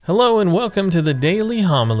Hello and welcome to the Daily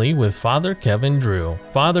Homily with Father Kevin Drew.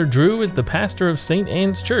 Father Drew is the pastor of St.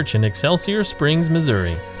 Anne's Church in Excelsior Springs,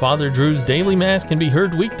 Missouri. Father Drew's daily mass can be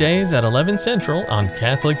heard weekdays at 11 Central on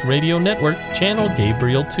Catholic Radio Network, channel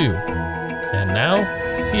Gabriel 2. And now,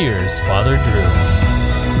 here's Father Drew.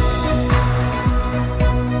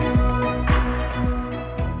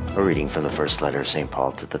 A reading from the first letter of St.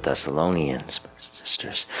 Paul to the Thessalonians.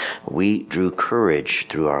 Sisters, we drew courage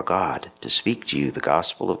through our God to speak to you the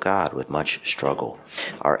gospel of God with much struggle.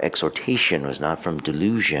 Our exhortation was not from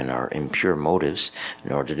delusion or impure motives,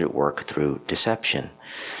 nor did it work through deception.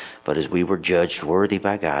 But as we were judged worthy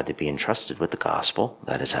by God to be entrusted with the gospel,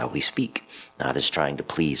 that is how we speak, not as trying to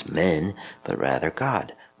please men, but rather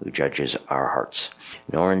God, who judges our hearts.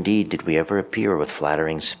 Nor indeed did we ever appear with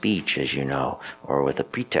flattering speech, as you know, or with a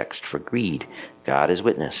pretext for greed. God is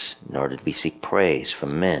witness, nor did we seek praise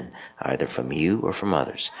from men, either from you or from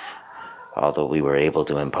others, although we were able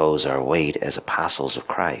to impose our weight as apostles of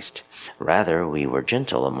Christ. Rather, we were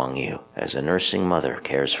gentle among you, as a nursing mother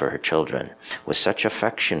cares for her children. With such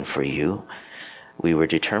affection for you, we were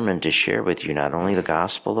determined to share with you not only the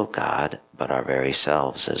gospel of God, but our very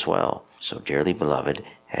selves as well. So dearly beloved,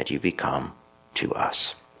 had you become to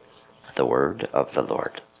us. The word of the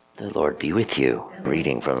Lord. The Lord be with you.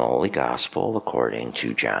 Reading from the Holy Gospel according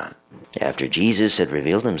to John. After Jesus had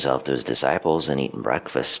revealed himself to his disciples and eaten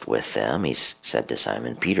breakfast with them, he said to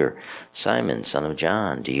Simon Peter, "Simon, son of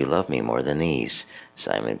John, do you love me more than these?"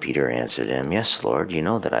 Simon Peter answered him, "Yes, Lord, you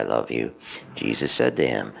know that I love you." Jesus said to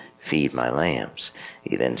him, "Feed my lambs."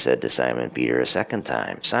 He then said to Simon Peter a second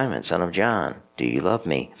time, "Simon, son of John, do you love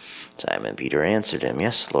me?" Simon Peter answered him,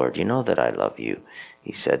 "Yes, Lord, you know that I love you."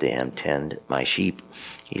 He said to him, "Tend my sheep."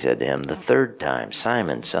 He said to him the third time,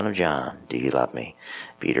 "Simon, son of John, do you love me?"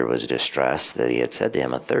 Peter was distressed that he had said to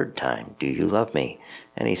him a third time, "Do you love me?"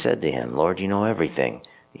 And he said to him, "Lord, you know everything.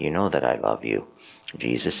 You know that I love you."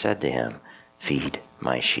 Jesus said to him, "Feed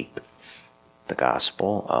my sheep." The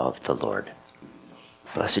Gospel of the Lord.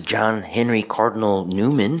 Blessed John Henry Cardinal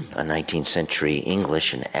Newman, a 19th century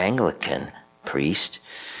English and Anglican priest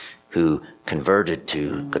who converted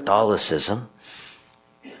to Catholicism,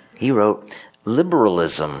 he wrote,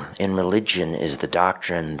 "Liberalism in religion is the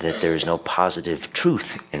doctrine that there is no positive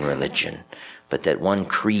truth in religion, but that one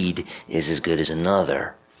creed is as good as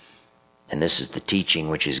another. And this is the teaching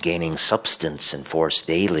which is gaining substance and force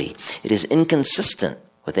daily. It is inconsistent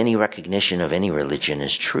with any recognition of any religion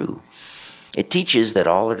as true. It teaches that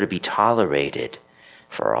all are to be tolerated,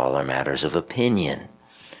 for all are matters of opinion.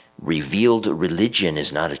 Revealed religion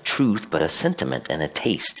is not a truth, but a sentiment and a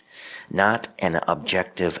taste, not an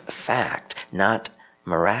objective fact, not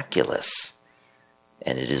miraculous.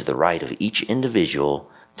 And it is the right of each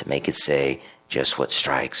individual to make it say just what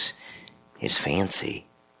strikes his fancy."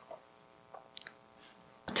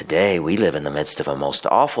 Today, we live in the midst of a most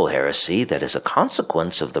awful heresy that is a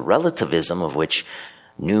consequence of the relativism of which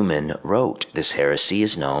Newman wrote. This heresy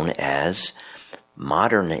is known as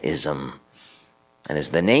modernism. And as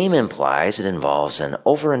the name implies, it involves an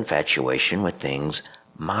over-infatuation with things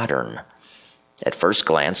modern. At first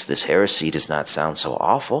glance, this heresy does not sound so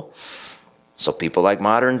awful. So people like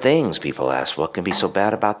modern things. People ask, what can be so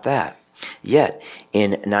bad about that? Yet,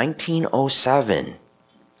 in 1907,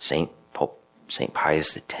 Pope St.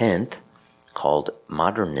 Pius X called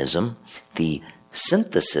modernism the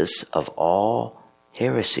synthesis of all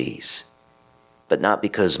heresies. But not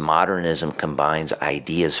because modernism combines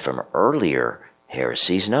ideas from earlier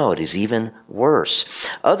heresies. No, it is even worse.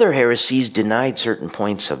 Other heresies denied certain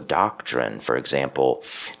points of doctrine. For example,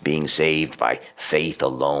 being saved by faith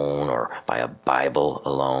alone or by a Bible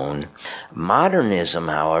alone. Modernism,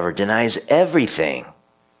 however, denies everything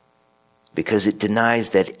because it denies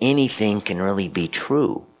that anything can really be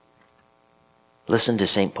true. Listen to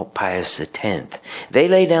St. Pius X. They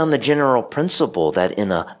lay down the general principle that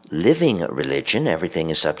in a living religion, everything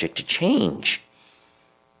is subject to change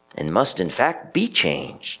and must in fact be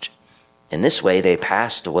changed. In this way, they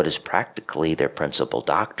pass to what is practically their principal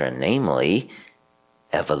doctrine, namely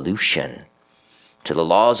evolution. To the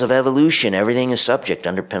laws of evolution, everything is subject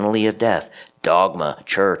under penalty of death. Dogma,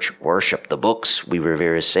 church, worship, the books we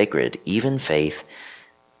revere as sacred, even faith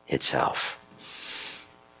itself.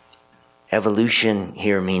 Evolution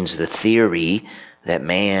here means the theory that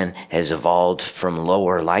man has evolved from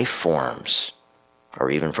lower life forms, or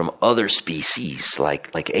even from other species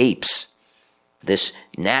like apes. This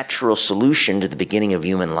natural solution to the beginning of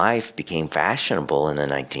human life became fashionable in the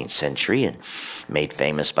 19th century and made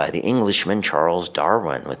famous by the Englishman Charles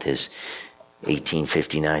Darwin with his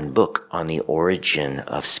 1859 book on the origin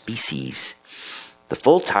of species. The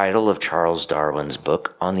full title of Charles Darwin's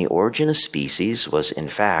book, On the Origin of Species, was in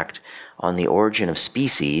fact On the Origin of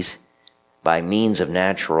Species by Means of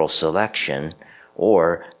Natural Selection,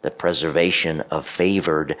 or the Preservation of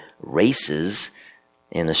Favored Races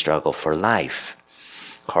in the Struggle for Life.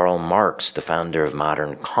 Karl Marx, the founder of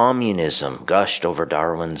modern communism, gushed over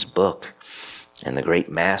Darwin's book, and the great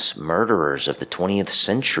mass murderers of the 20th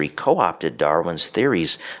century co-opted Darwin's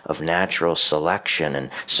theories of natural selection and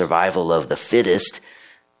survival of the fittest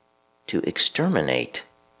to exterminate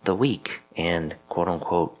the weak and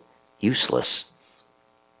quote-unquote useless.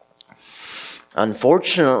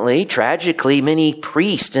 Unfortunately, tragically, many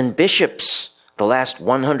priests and bishops the last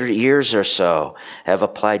 100 years or so have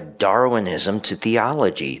applied Darwinism to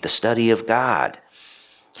theology, the study of God.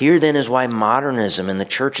 Here then is why modernism in the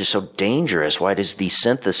church is so dangerous, why it is the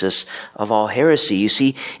synthesis of all heresy. You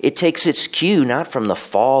see, it takes its cue not from the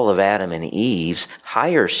fall of Adam and Eve's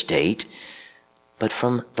higher state, but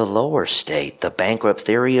from the lower state, the bankrupt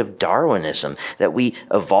theory of Darwinism, that we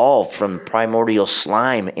evolved from primordial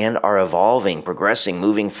slime and are evolving, progressing,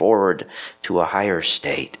 moving forward to a higher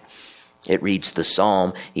state. It reads the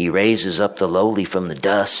psalm, He raises up the lowly from the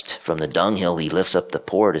dust, from the dunghill he lifts up the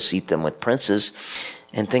poor to seat them with princes,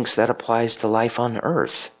 and thinks that applies to life on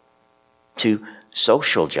earth, to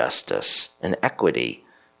social justice and equity,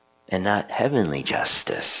 and not heavenly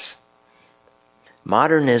justice.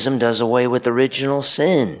 Modernism does away with original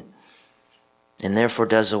sin, and therefore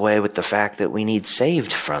does away with the fact that we need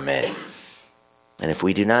saved from it. And if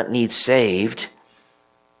we do not need saved,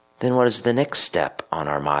 then what is the next step on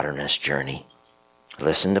our modernist journey?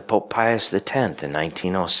 Listen to Pope Pius X in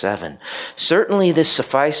 1907. Certainly this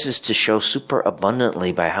suffices to show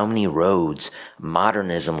superabundantly by how many roads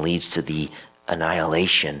modernism leads to the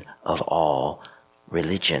annihilation of all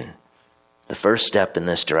religion. The first step in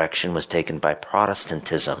this direction was taken by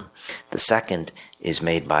Protestantism. The second is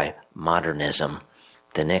made by modernism.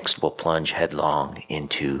 The next will plunge headlong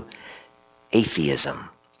into atheism.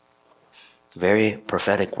 Very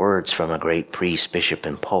prophetic words from a great priest, bishop,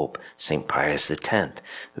 and pope, St. Pius X,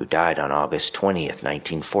 who died on August 20th,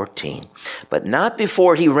 1914. But not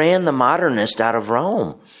before he ran the modernists out of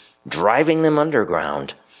Rome, driving them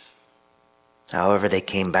underground. However, they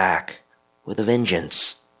came back with a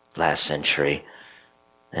vengeance last century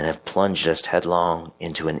and have plunged us headlong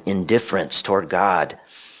into an indifference toward God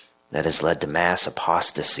that has led to mass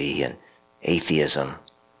apostasy and atheism.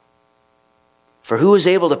 For who is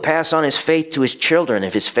able to pass on his faith to his children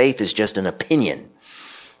if his faith is just an opinion?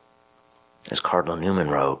 As Cardinal Newman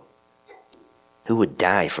wrote, who would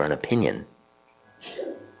die for an opinion?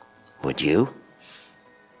 Would you?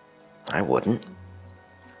 I wouldn't.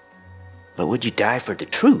 But would you die for the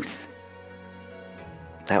truth?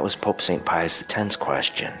 That was Pope St. Pius X's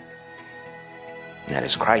question. That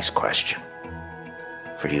is Christ's question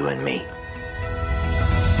for you and me.